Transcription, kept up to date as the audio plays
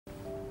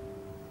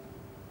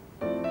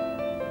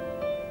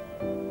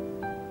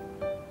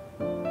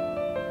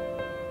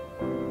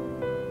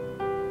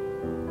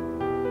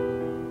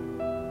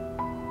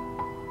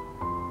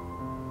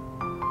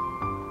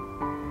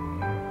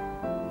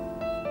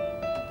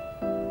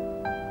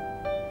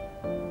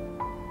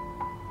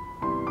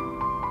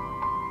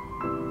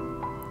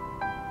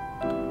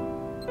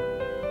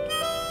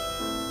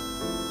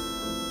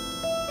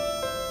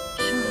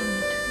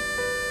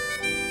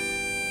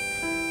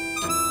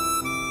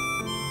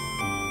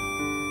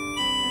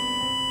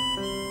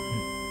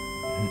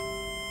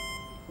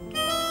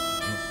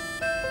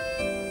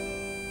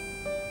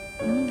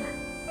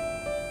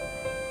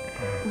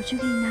去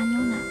给你拿牛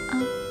奶啊。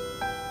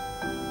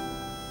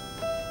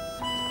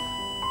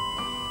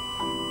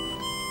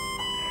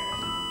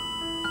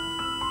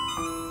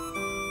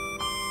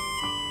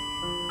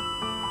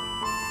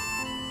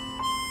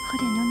喝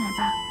点牛奶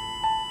吧，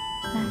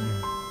来。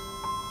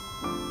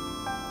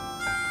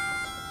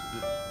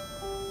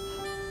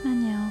慢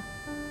点哦。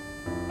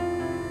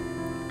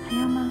还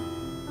要吗？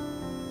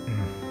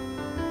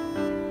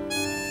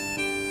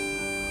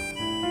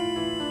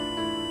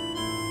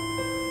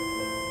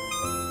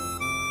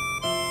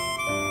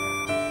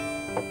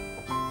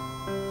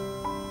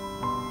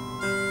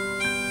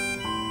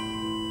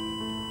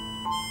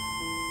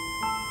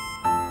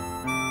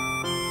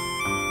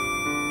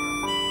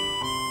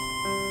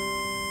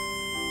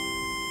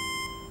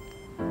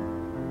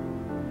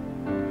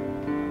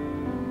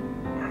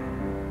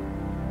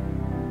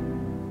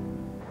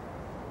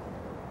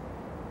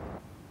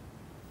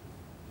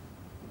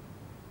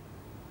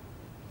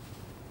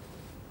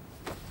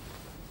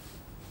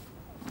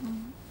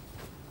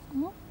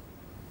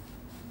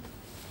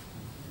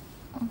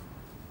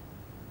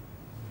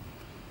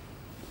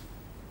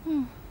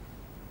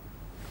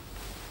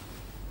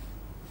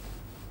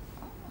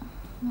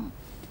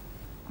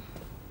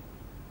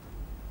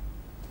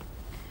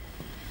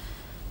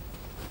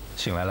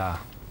 醒来啦？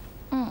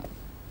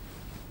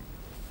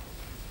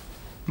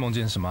梦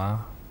见什么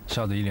啊？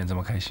笑得一脸这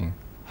么开心。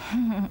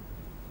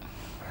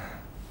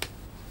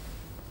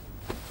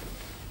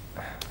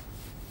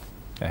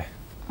哎。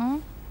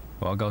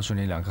我要告诉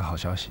你2个好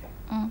消息。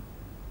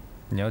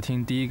你要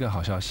听第1个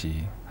好消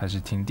息，还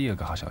是听第2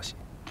个好消息？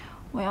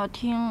我要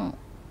听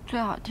最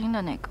好听的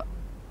那个。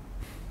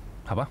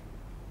好吧。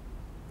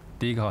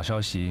第1个好消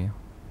息，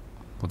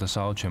我的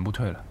烧全部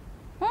退了，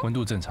温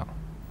度正常。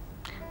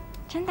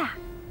真的？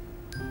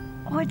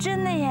 我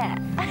真的耶，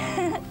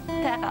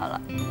太好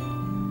了。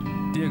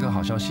第2个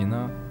好消息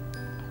呢，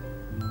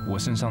我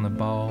身上的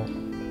包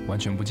完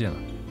全不见了。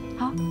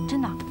好，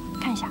真的，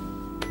看一下。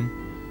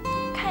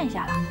看一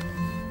下了。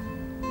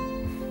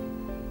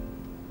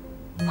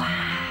哇，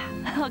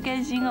好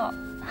开心哦。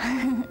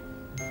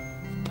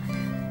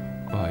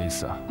不好意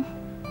思啊，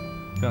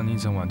让你一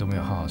整晚都没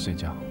有好好睡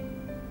觉。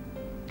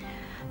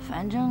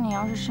反正你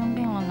要是生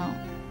病了呢，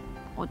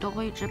我都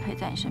会一直陪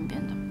在你身边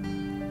的。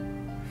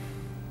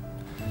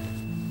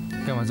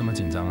 干嘛这么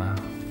紧张啊？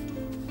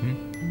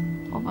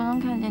我不能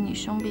看见你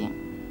生病，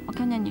我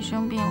看见你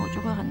生病，我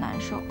就会很难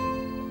受。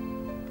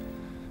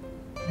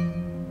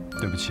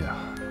对不起啊，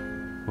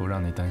我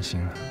让你担心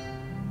了。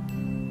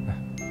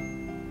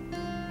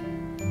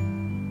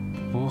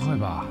不会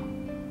吧？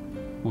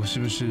我是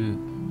不是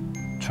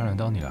传染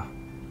到你了？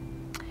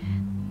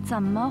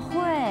怎么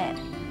会？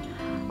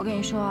我跟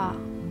你说啊，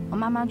我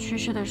妈妈去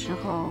世的时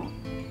候，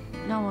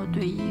让我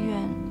对医院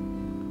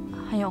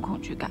很有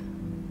恐惧感。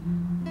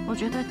我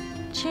觉得。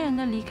 亲人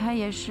的离开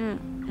也是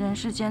人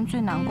世间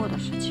最难过的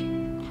事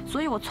情，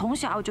所以我从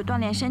小就锻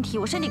炼身体，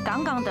我身体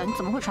杠杠的，你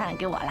怎么会传染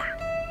给我啦？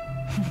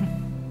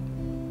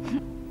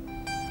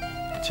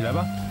起来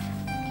吧，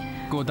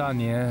过大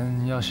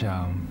年要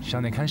想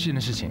点开心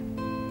的事情。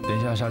等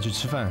一下下去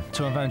吃饭，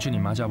吃完饭去你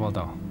妈家报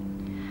道。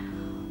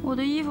我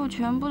的衣服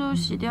全部都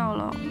洗掉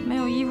了，没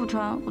有衣服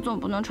穿，我总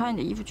不能穿你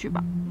的衣服去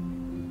吧？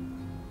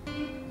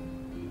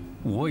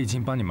我已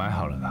经帮你买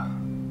好了啦。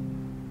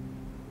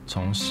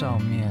 从上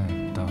面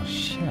到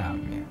下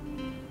面，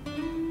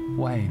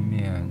外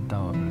面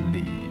到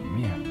里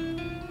面，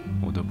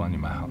我都帮你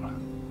买好了。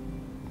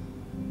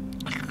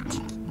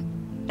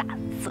大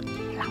色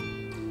狼，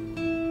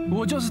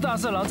我就是大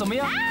色狼，怎么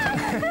样？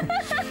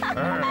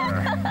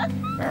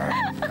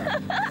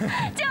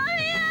救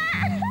命啊！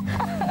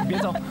你别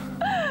走。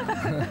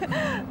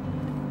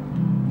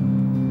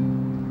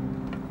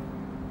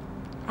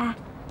哎，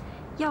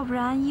要不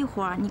然一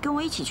会儿你跟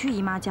我一起去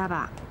姨妈家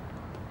吧。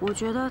 我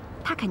觉得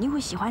他肯定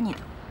会喜欢你的。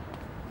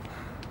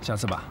下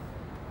次吧。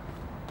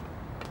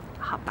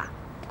好吧。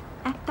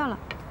哎，到了，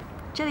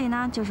这里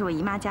呢就是我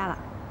姨妈家了。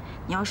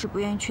你要是不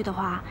愿意去的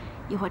话，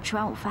一会儿吃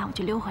完午饭我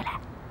就溜回来。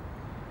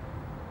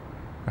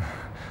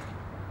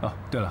哦，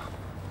对了，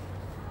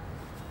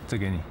这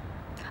给你。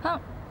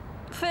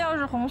非要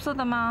是红色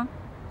的吗？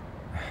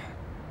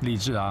励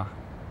志啊。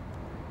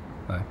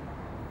来。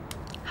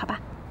好吧。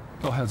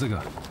哦，还有这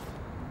个。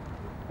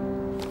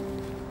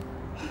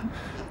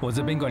 我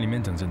在宾馆里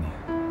面等着你，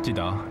记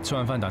得啊，吃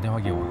完饭打电话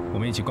给我，我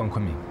们一起逛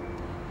昆明。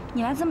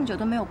你来这么久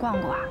都没有逛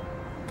过啊？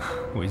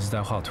我一直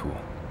在画图。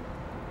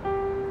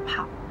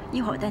好，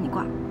一会儿我带你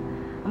逛。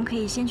我们可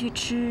以先去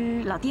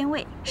吃老店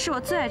味，是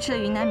我最爱吃的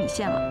云南米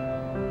线了。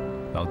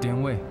老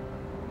店味？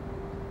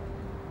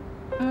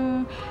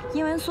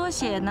英文缩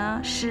写呢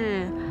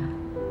是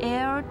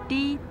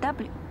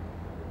LDW。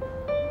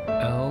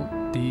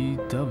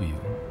LDW。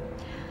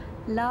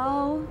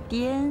老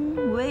店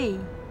味。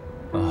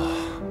 Oh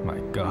my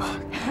god！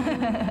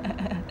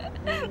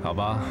 好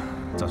吧，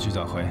早去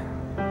早回。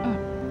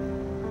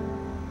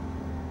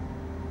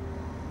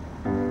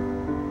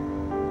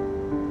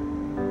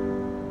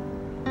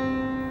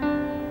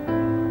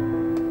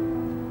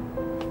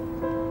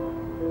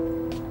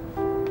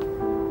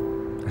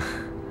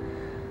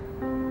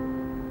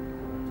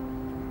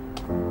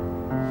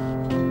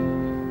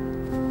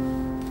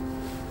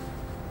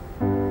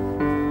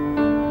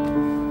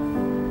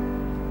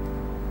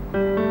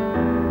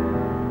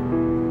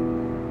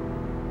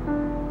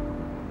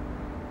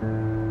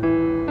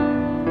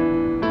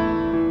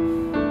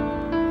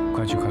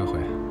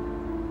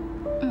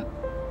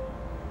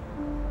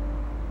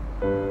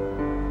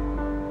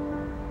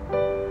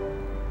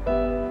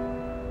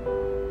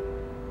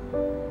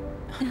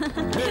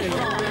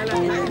来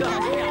一个，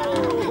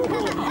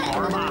好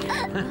玩吧？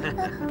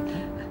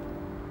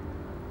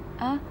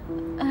啊，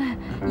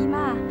姨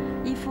妈，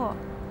姨父，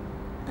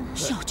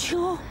小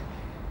秋。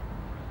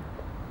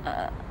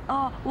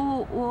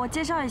我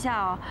介绍一下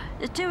哦，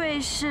这位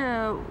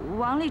是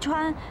王立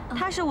川，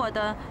他是我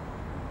的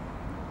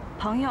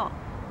朋友。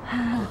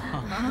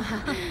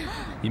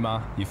姨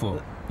妈、姨父，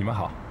你们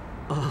好。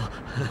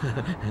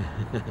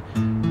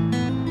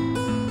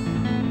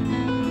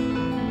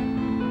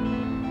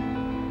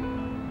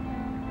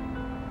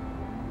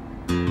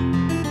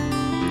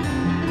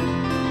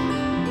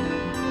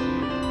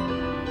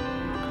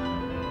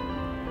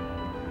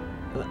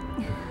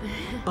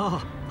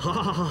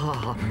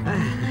好，哎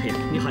呀，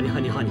你好，哎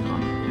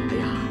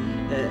呀，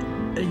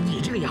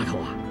你这个丫头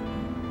啊，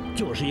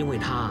就是因为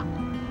她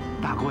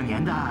大过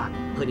年的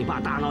和你爸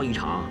大闹一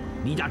场，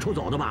离家出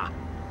走的吧？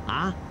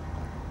啊？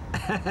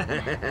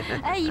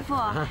哎，姨父，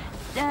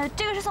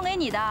这个是送给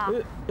你的。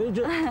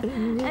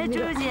哎，朱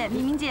朱姐、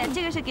敏敏姐，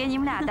这个是给你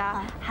们俩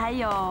的。还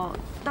有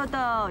豆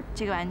豆，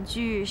这个玩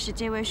具是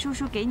这位叔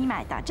叔给你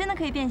买的，真的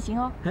可以变形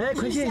哦。哎，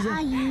快谢谢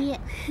阿姨。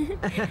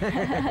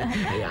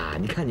哎呀，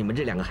你看你们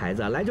这两个孩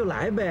子，来就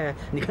来呗。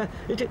你看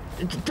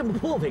这么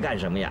破费干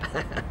什么呀？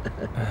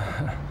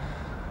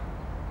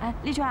哎，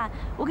立川，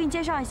我给你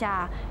介绍一下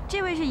啊，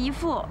这位是姨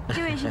父，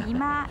这位是姨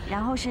妈，然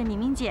后是敏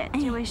敏姐，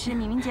这位是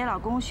敏敏姐老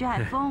公徐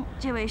海峰，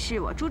这位是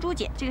我朱朱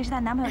姐，这个是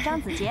她男朋友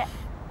张子杰。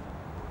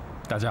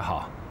大家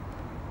好。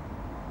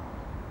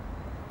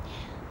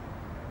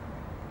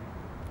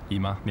姨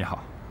妈你好。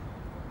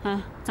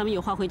咱们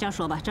有话回家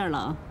说吧，这儿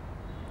冷。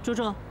朱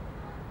朱，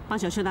帮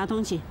小秋拿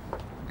东西。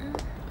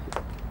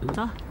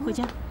走，回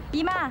家。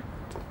姨妈。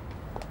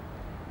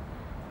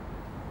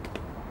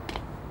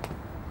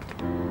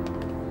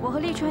我和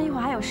立川一会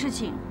儿还有事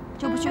情，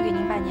就不去给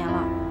您拜年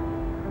了。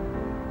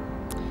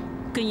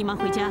跟姨妈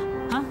回家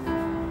啊！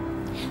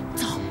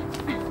走，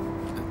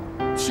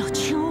小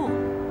秋。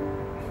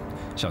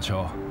小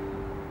秋，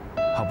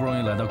好不容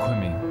易来到昆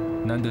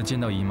明，难得见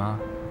到姨妈，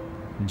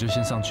你就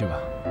先上去吧，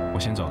我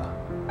先走了。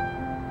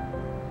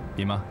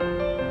姨妈，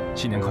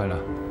新年快乐。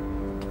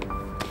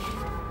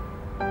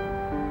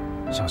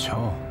小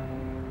秋，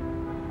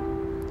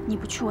你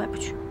不去，我也不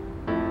去。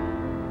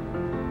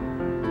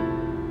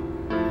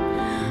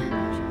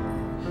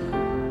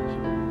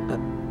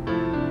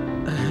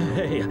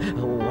哎呀，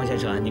王先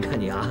生，你看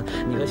你啊，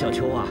你和小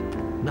秋啊，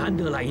难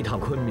得来一趟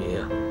昆明，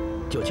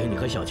就请你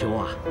和小秋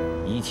啊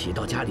一起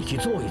到家里去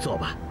坐一坐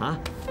吧，啊？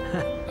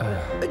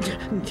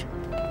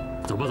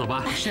走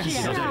吧，一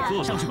起到家里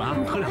坐上去吧，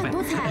喝两杯。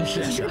多菜，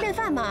是吃个便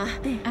饭嘛。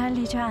哎，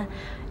立川，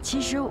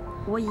其实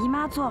我姨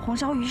妈做红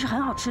烧鱼是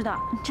很好吃的，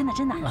真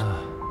的。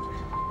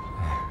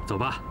走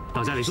吧，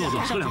到家里坐，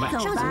喝两杯。上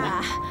去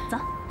吧，走。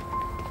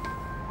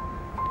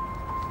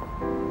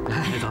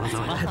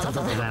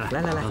走，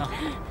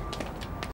来。